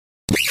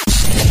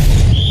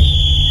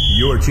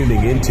You're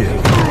tuning into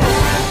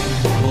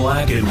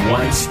Black and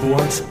White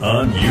Sports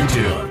on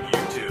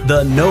YouTube.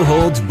 The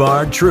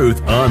no-holds-barred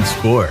truth on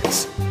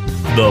sports.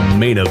 The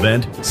main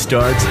event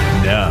starts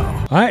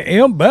now. I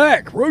am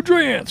back.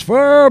 Rodrance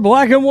for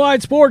Black and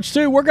White Sports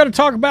 2. We're going to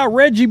talk about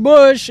Reggie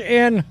Bush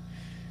and,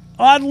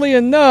 oddly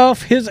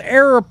enough, his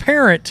heir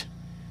apparent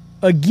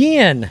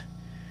again.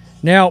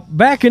 Now,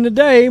 back in the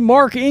day,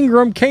 Mark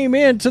Ingram came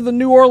into the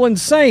New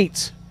Orleans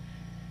Saints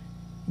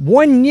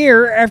 1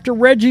 year after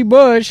Reggie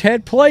Bush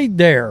had played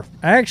there.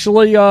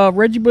 Actually,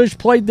 Reggie Bush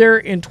played there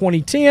in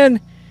 2010.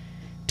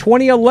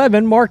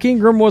 2011, Mark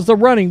Ingram was the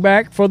running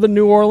back for the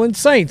New Orleans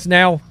Saints.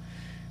 Now,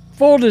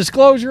 full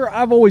disclosure,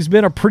 I've always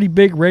been a pretty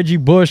big Reggie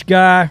Bush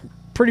guy,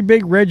 pretty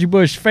big Reggie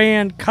Bush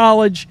fan,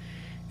 college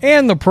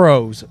and the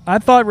pros. I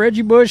thought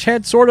Reggie Bush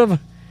had sort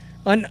of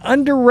an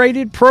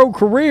underrated pro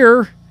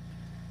career.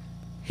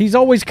 He's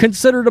always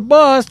considered a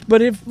bust,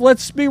 but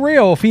let's be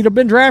real, if he'd have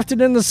been drafted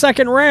in the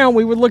second round,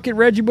 we would look at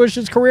Reggie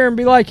Bush's career and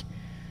be like,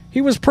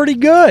 he was pretty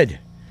good.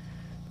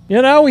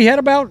 You know, he had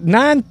about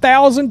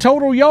 9,000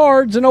 total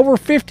yards and over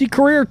 50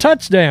 career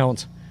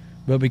touchdowns.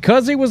 But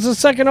because he was the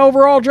second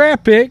overall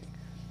draft pick,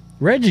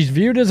 Reggie's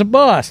viewed as a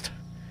bust.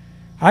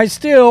 I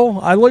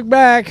look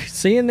back,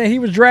 seeing that he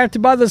was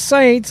drafted by the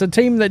Saints, a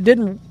team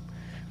that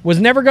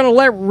was never going to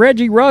let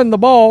Reggie run the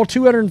ball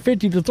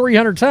 250 to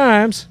 300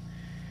 times.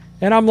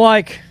 And I'm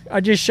like, I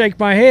just shake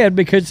my head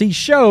because he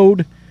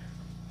showed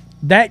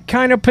that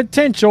kind of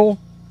potential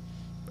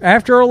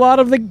after a lot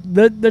of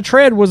the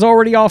tread was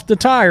already off the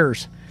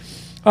tires.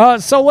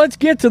 So let's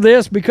get to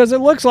this because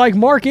it looks like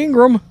Mark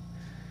Ingram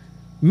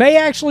may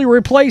actually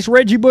replace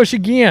Reggie Bush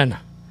again.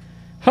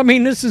 I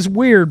mean, this is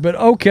weird, but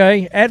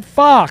okay. At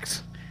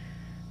Fox,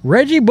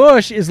 Reggie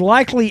Bush is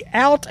likely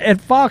out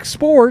at Fox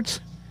Sports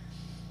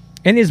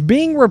and is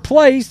being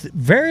replaced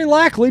very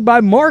likely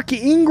by Mark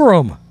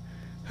Ingram.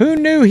 Who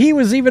knew he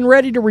was even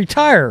ready to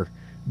retire?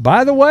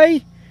 By the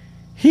way,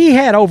 he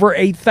had over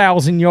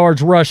 8,000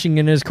 yards rushing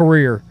in his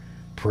career.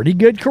 Pretty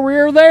good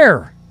career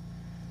there.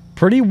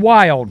 Pretty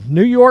wild.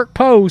 New York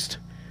Post.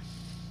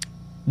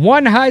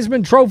 One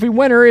Heisman Trophy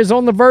winner is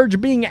on the verge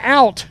of being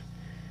out,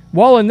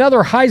 while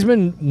another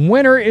Heisman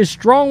winner is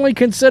strongly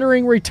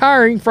considering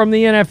retiring from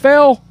the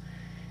NFL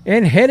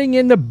and heading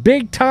into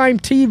big-time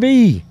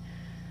TV.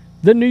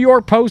 The New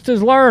York Post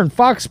has learned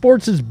Fox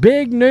Sports'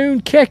 Big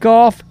Noon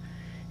Kickoff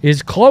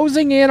is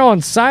closing in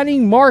on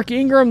signing Mark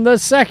Ingram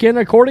II,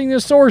 according to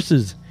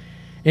sources.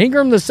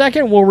 Ingram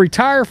II will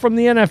retire from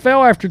the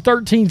NFL after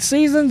 13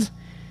 seasons,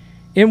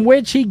 in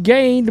which he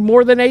gained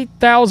more than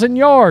 8,000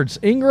 yards.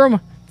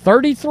 Ingram,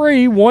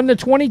 33, won the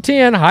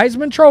 2010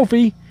 Heisman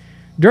Trophy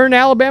during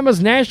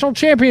Alabama's national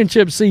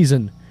championship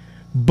season.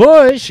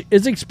 Bush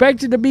is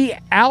expected to be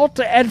out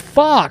at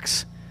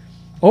Fox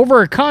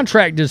over a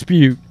contract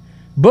dispute.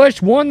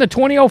 Bush won the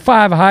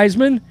 2005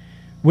 Heisman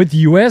with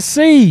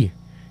USC,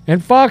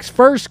 and Fox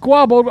first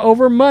squabbled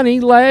over money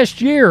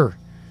last year.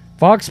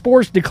 Fox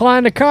Sports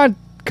declined to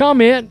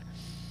comment.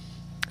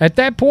 At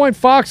that point,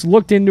 Fox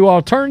looked into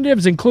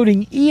alternatives,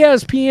 including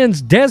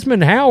ESPN's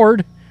Desmond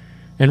Howard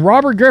and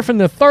Robert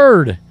Griffin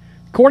III,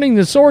 according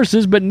to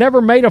sources, but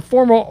never made a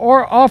formal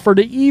offer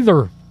to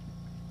either.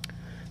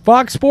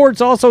 Fox Sports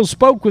also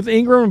spoke with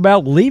Ingram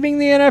about leaving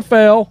the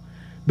NFL,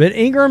 but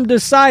Ingram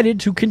decided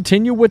to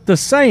continue with the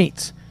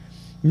Saints.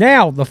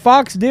 Now, the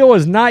Fox deal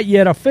is not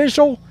yet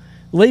official,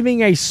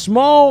 leaving a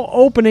small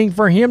opening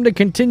for him to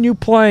continue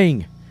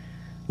playing.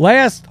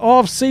 Last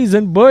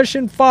offseason, Bush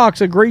and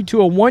Fox agreed to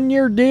a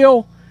one-year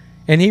deal,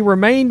 and he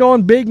remained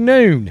on Big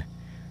Noon.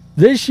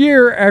 This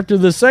year, after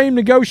the same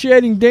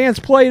negotiating dance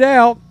played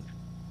out,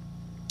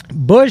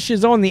 Bush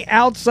is on the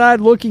outside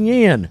looking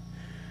in.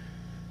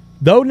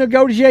 Though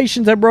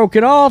negotiations have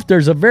broken off,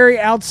 there's a very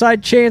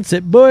outside chance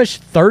that Bush,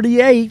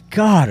 38,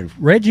 God,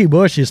 Reggie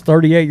Bush is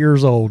 38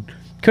 years old,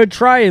 could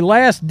try a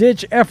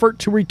last-ditch effort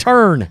to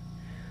return.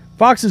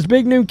 Fox's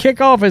Big Noon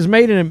Kickoff has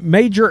made a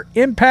major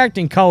impact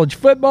in college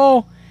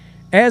football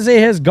as it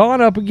has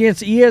gone up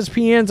against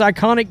ESPN's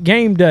iconic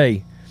Game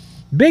Day.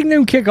 Big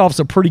Noon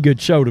Kickoff's a pretty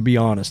good show, to be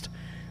honest.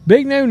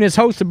 Big Noon is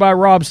hosted by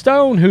Rob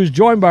Stone, who's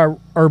joined by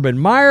Urban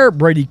Meyer,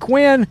 Brady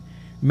Quinn,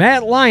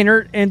 Matt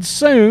Leinart, and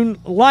soon,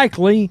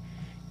 likely,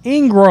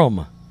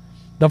 Ingram.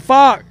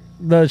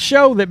 The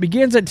show that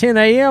begins at 10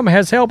 a.m.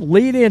 has helped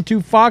lead into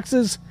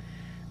Fox's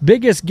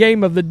biggest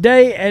game of the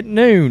day at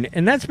noon,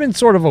 and that's been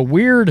sort of a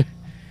weird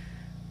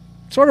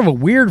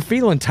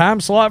feeling time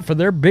slot for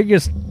their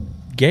biggest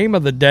game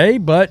of the day,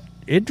 but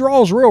it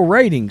draws real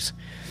ratings.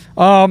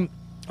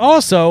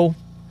 Also,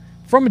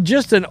 from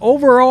just an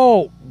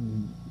overall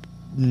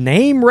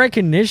name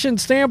recognition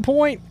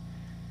standpoint,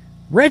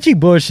 Reggie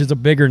Bush is a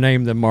bigger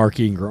name than Mark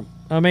Ingram.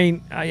 I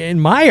mean, in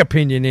my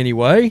opinion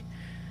anyway,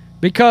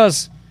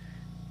 because,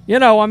 he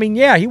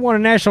won a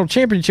national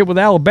championship with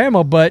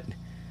Alabama, but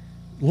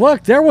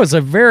look, there was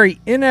a very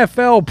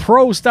NFL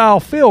pro-style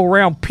feel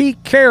around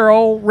Pete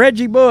Carroll,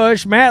 Reggie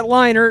Bush, Matt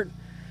Leinart,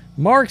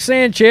 Mark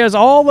Sanchez,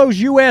 all those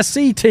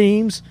USC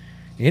teams.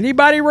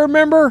 Anybody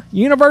remember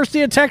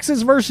University of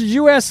Texas versus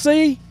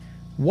USC?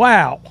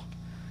 Wow.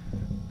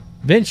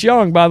 Vince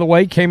Young, by the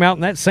way, came out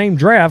in that same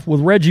draft with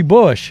Reggie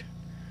Bush.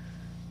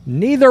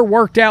 Neither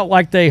worked out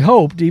like they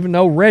hoped, even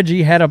though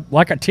Reggie had a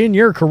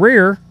 10-year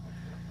career.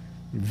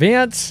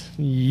 Vince,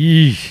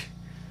 yeesh.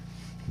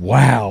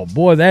 Wow,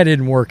 boy, that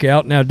didn't work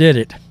out, now did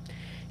it?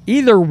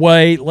 Either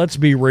way, let's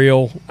be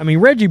real. I mean,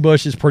 Reggie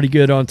Bush is pretty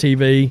good on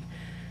TV.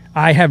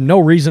 I have no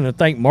reason to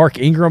think Mark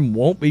Ingram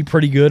won't be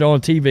pretty good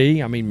on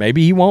TV. I mean,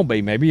 maybe he won't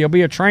be. Maybe he'll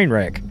be a train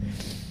wreck.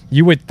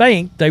 You would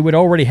think they would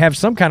already have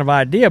some kind of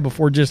idea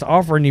before just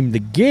offering him the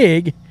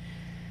gig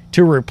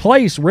to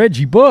replace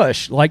Reggie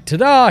Bush. Like,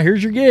 ta-da,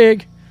 here's your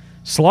gig.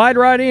 Slide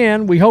right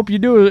in. We hope you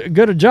do a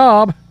good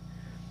job.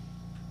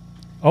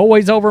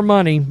 Always over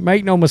money.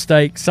 Make no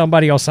mistake,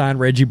 somebody will sign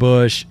Reggie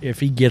Bush if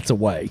he gets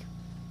away.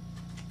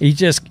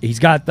 He's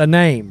got the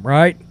name,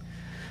 right?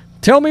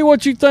 Tell me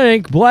what you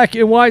think, Black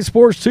and White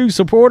Sports 2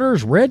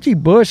 supporters. Reggie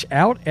Bush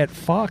out at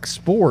Fox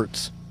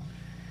Sports.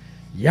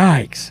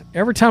 Yikes.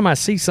 Every time I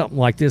see something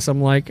like this,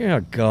 I'm like,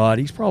 oh, God,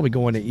 he's probably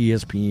going to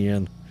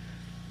ESPN.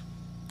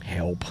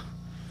 Help.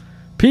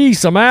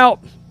 Peace. I'm out.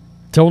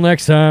 Till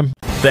next time.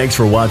 Thanks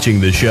for watching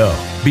the show.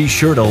 Be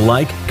sure to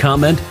like,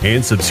 comment,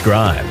 and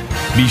subscribe.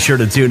 Be sure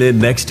to tune in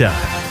next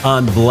time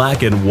on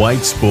Black and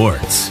White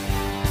Sports.